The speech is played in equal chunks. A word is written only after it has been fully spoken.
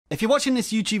If you're watching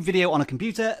this YouTube video on a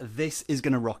computer, this is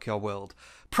going to rock your world.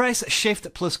 Press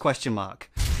Shift plus question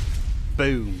mark.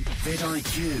 Boom.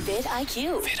 vidIQ.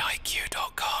 vidIQ.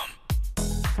 vidIQ.com.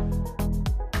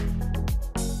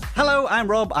 Hello, I'm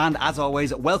Rob, and as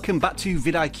always, welcome back to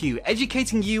vidIQ,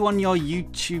 educating you on your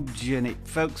YouTube journey.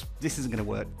 Folks, this isn't going to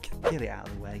work. Get it out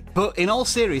of the way. But in all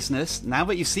seriousness, now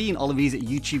that you've seen all of these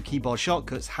YouTube keyboard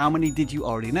shortcuts, how many did you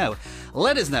already know?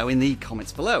 Let us know in the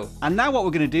comments below. And now what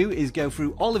we're going to do is go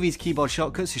through all of these keyboard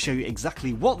shortcuts to show you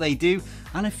exactly what they do,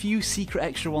 and a few secret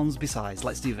extra ones besides.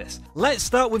 Let's do this. Let's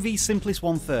start with the simplest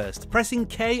one first. Pressing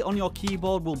K on your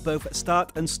keyboard will both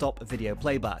start and stop video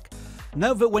playback.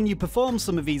 Note that when you perform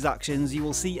some of these actions, you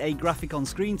will see a graphic on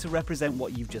screen to represent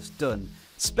what you've just done.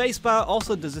 Spacebar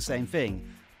also does the same thing,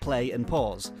 play and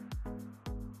pause.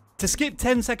 To skip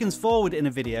 10 seconds forward in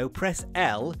a video, press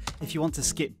L. If you want to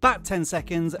skip back 10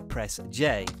 seconds, press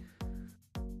J.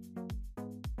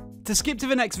 To skip to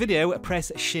the next video,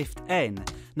 press Shift N.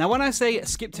 Now when I say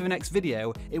skip to the next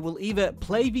video, it will either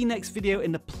play the next video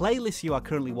in the playlist you are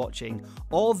currently watching,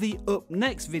 or the up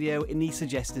next video in the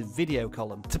suggested video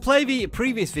column. To play the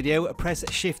previous video, press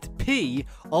Shift P,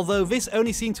 although this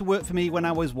only seemed to work for me when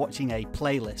I was watching a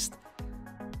playlist.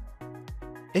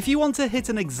 If you want to hit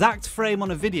an exact frame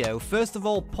on a video, first of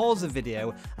all pause the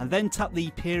video and then tap the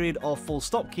period or full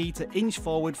stop key to inch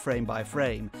forward frame by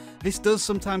frame. This does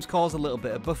sometimes cause a little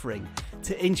bit of buffering.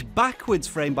 To inch backwards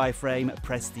frame by frame,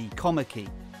 press the comma key.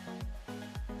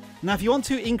 Now if you want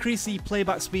to increase the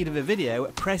playback speed of a video,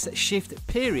 press Shift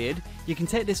period. You can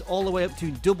take this all the way up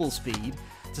to double speed.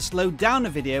 To slow down a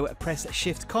video, press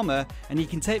Shift comma, and you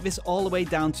can take this all the way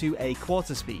down to a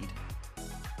quarter speed.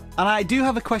 And I do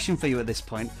have a question for you at this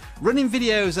point. Running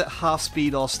videos at half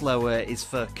speed or slower is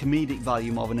for comedic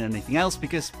value more than anything else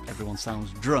because everyone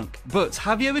sounds drunk. But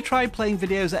have you ever tried playing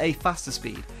videos at a faster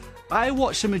speed? I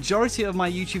watch the majority of my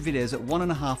YouTube videos at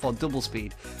 1.5 or double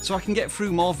speed, so I can get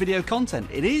through more video content.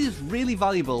 It is really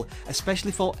valuable,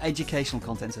 especially for educational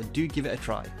content, so do give it a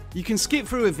try. You can skip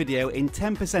through a video in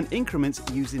 10% increments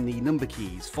using the number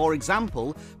keys. For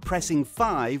example, pressing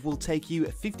 5 will take you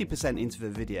 50% into the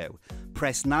video.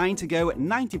 Press 9 to go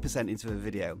 90% into the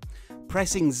video.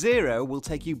 Pressing 0 will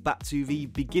take you back to the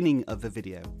beginning of the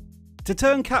video. To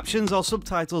turn captions or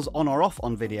subtitles on or off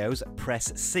on videos,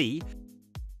 press C.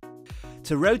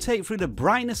 To rotate through the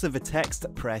brightness of the text,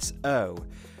 press O.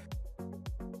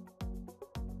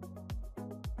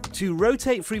 To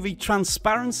rotate through the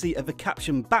transparency of the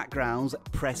caption backgrounds,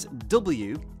 press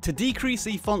W. To decrease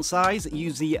the font size,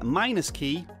 use the minus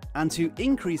key. And to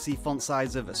increase the font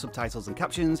size of subtitles and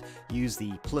captions, use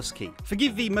the plus key.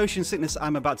 Forgive the motion sickness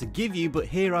I'm about to give you, but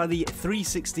here are the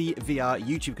 360 VR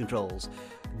YouTube controls.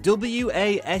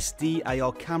 WASD are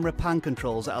your camera pan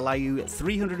controls that allow you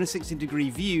 360-degree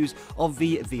views of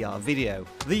the VR video.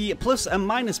 The plus and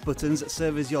minus buttons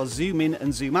serve as your zoom in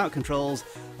and zoom out controls,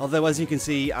 although as you can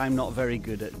see, I'm not very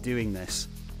good at doing this.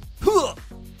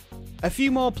 A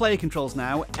few more player controls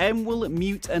now. M will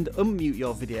mute and unmute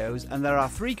your videos, and there are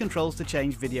 3 controls to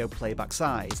change video playback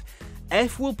size.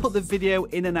 F will put the video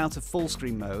in and out of full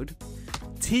screen mode.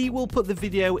 T will put the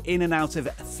video in and out of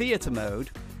theatre mode.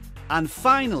 And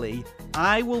finally,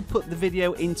 I will put the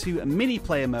video into mini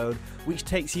player mode, which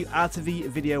takes you out of the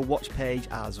video watch page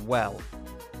as well.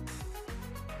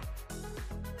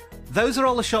 Those are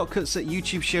all the shortcuts that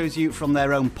YouTube shows you from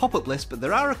their own pop-up list, but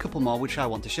there are a couple more which I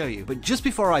want to show you. But just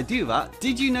before I do that,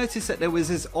 did you notice that there was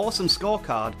this awesome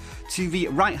scorecard to the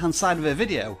right-hand side of the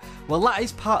video? Well, that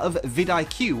is part of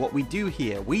vidIQ, what we do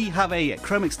here. We have a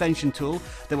Chrome extension tool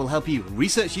that will help you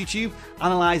research YouTube,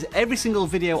 analyze every single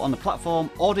video on the platform,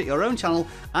 audit your own channel,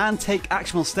 and take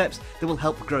actionable steps that will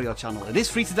help grow your channel. It is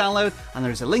free to download, and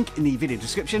there is a link in the video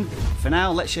description. For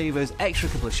now, let's show you those extra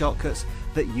couple of shortcuts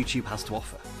that YouTube has to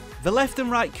offer. The left and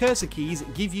right cursor keys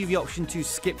give you the option to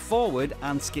skip forward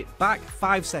and skip back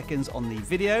 5 seconds on the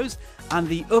videos, and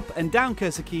the up and down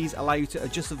cursor keys allow you to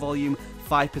adjust the volume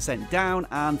 5% down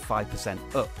and 5%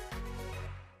 up.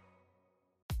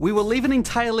 We will leave an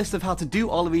entire list of how to do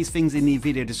all of these things in the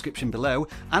video description below,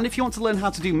 and if you want to learn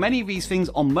how to do many of these things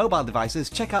on mobile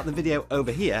devices, check out the video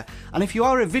over here. And if you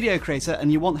are a video creator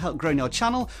and you want help growing your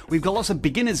channel, we've got lots of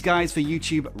beginner's guides for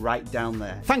YouTube right down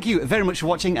there. Thank you very much for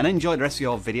watching, and enjoy the rest of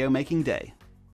your video making day.